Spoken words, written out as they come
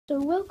So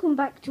welcome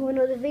back to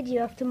another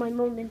video after my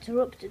mum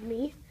interrupted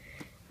me.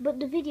 But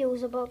the video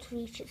was about to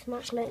reach its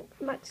max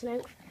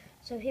length.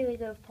 So here we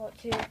go, part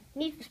 2.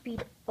 Need for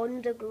Speed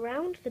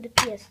Underground for the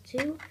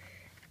PS2.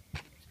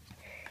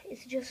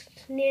 It's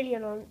just nearly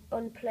an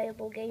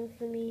unplayable game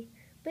for me,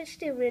 but it's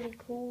still really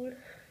cool.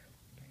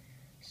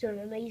 Still an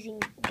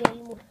amazing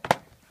game.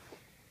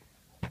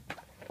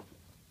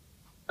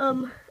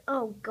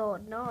 Oh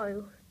god,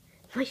 no.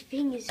 My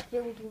thing is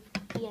filled with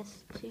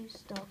PS2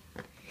 stuff.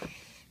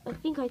 I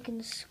think I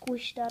can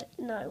squish that.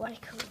 No, I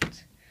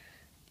can't.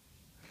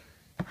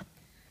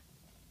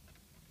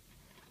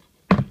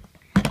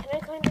 Can I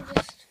kind of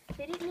just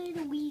fit it near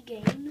the Wii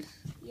games?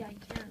 Yeah, I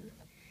can.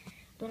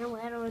 Don't know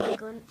where are they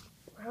going.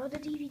 Where are the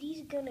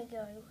DVDs gonna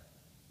go?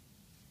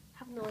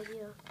 Have no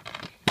idea.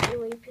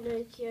 Anyway,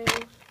 Pinocchio,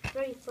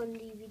 very fun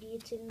DVD.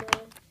 It's in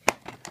there.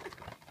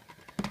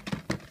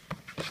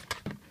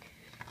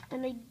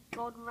 And I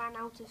ran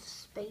out of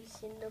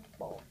space in the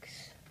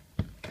box.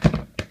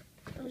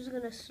 I'm just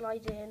gonna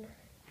slide it in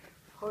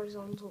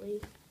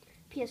horizontally.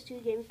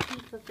 PS2 game,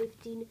 FIFA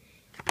 15.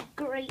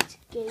 Great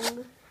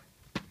game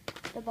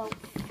about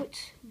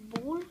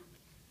football.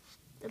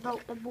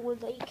 About the ball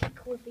that you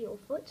kick with your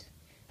foot.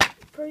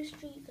 Pro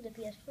Street for the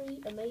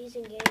PS3.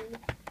 Amazing game.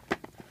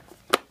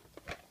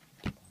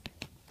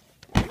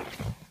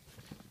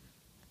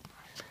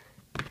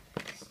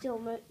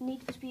 Still,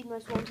 Need for Speed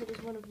Most Wanted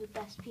is one of the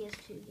best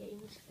PS2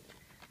 games.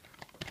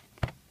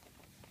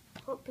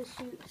 Hot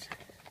Pursuit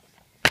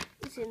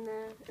is in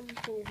there.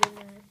 Everything is in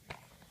there.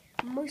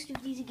 Most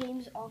of these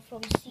games are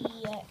from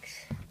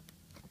CEX.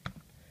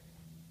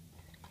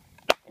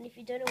 And if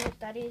you don't know what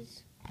that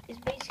is, it's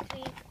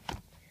basically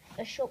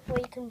a shop where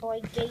you can buy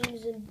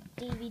games and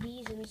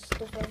DVDs and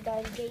stuff like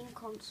that, and game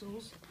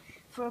consoles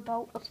for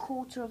about a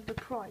quarter of the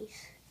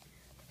price.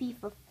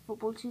 FIFA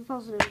Football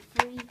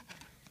 2003,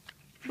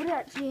 but it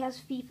actually has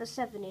FIFA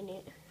 7 in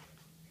it,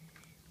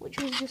 which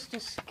was just a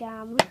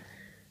scam,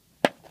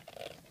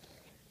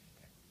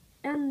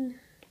 and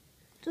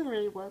doesn't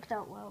really work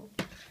that well.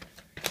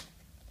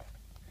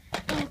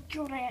 Oh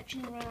god, I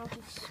actually ran out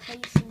of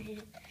space in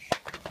here.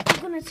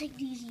 I'm gonna take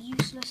these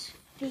useless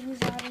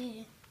things out of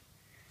here.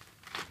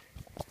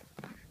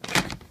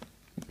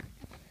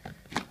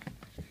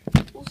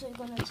 Also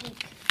gonna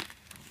take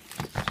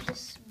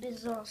this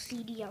bizarre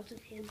CD out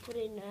of here and put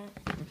it in there.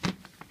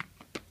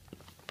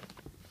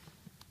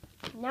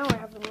 Now I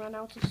haven't run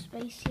out of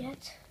space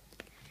yet,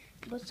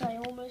 but I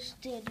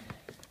almost did.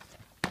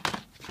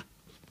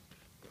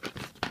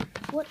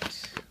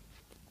 What?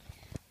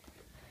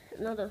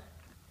 Another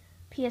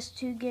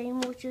PS2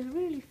 game, which is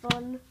really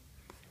fun.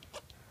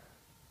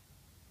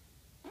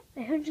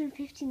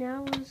 115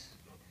 hours.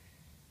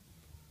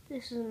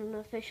 This isn't an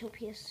official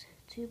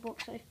PS2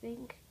 box, I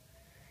think.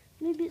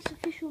 Maybe it's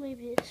official,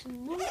 maybe it's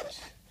not.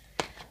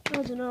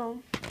 I don't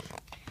know.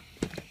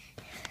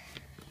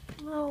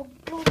 Oh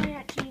god, I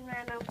actually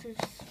ran out of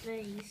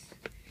space.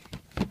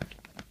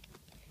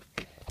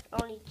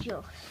 Only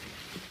just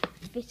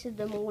fitted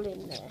them all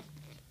in there.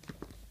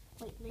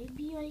 Wait,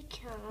 maybe I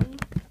can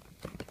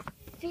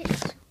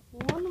fit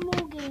one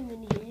more game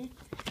in here,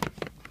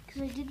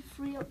 because I did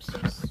free up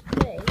some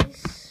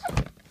space.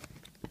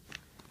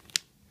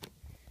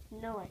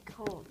 No, I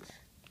can't.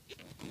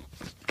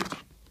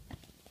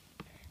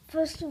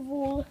 First of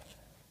all,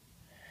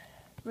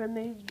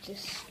 remove the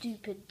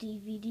stupid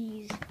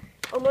DVDs.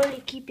 I'm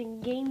only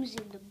keeping games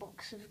in the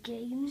box of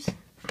games.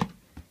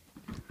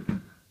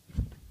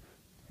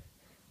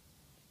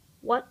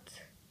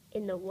 What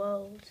in the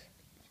world?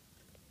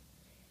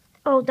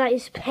 Oh, that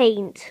is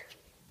paint.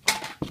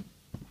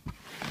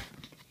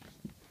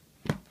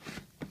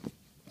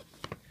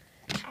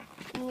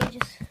 Let me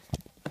just...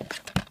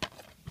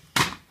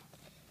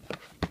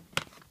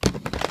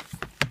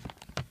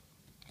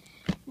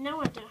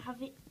 Now I don't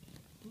have it.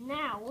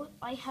 Now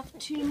I have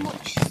too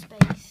much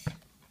space.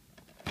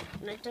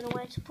 And I don't know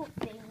where to put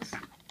things.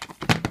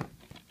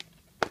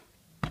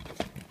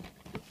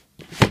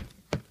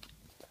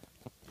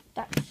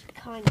 That's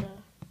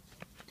kinda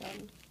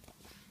done.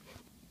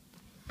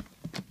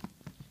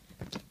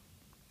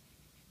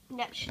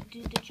 That should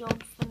do the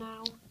job for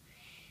now.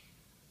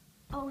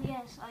 Oh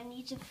yes, I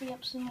need to free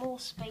up some more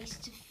space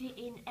to fit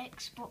in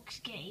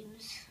Xbox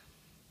games.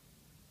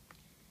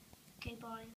 Okay, bye.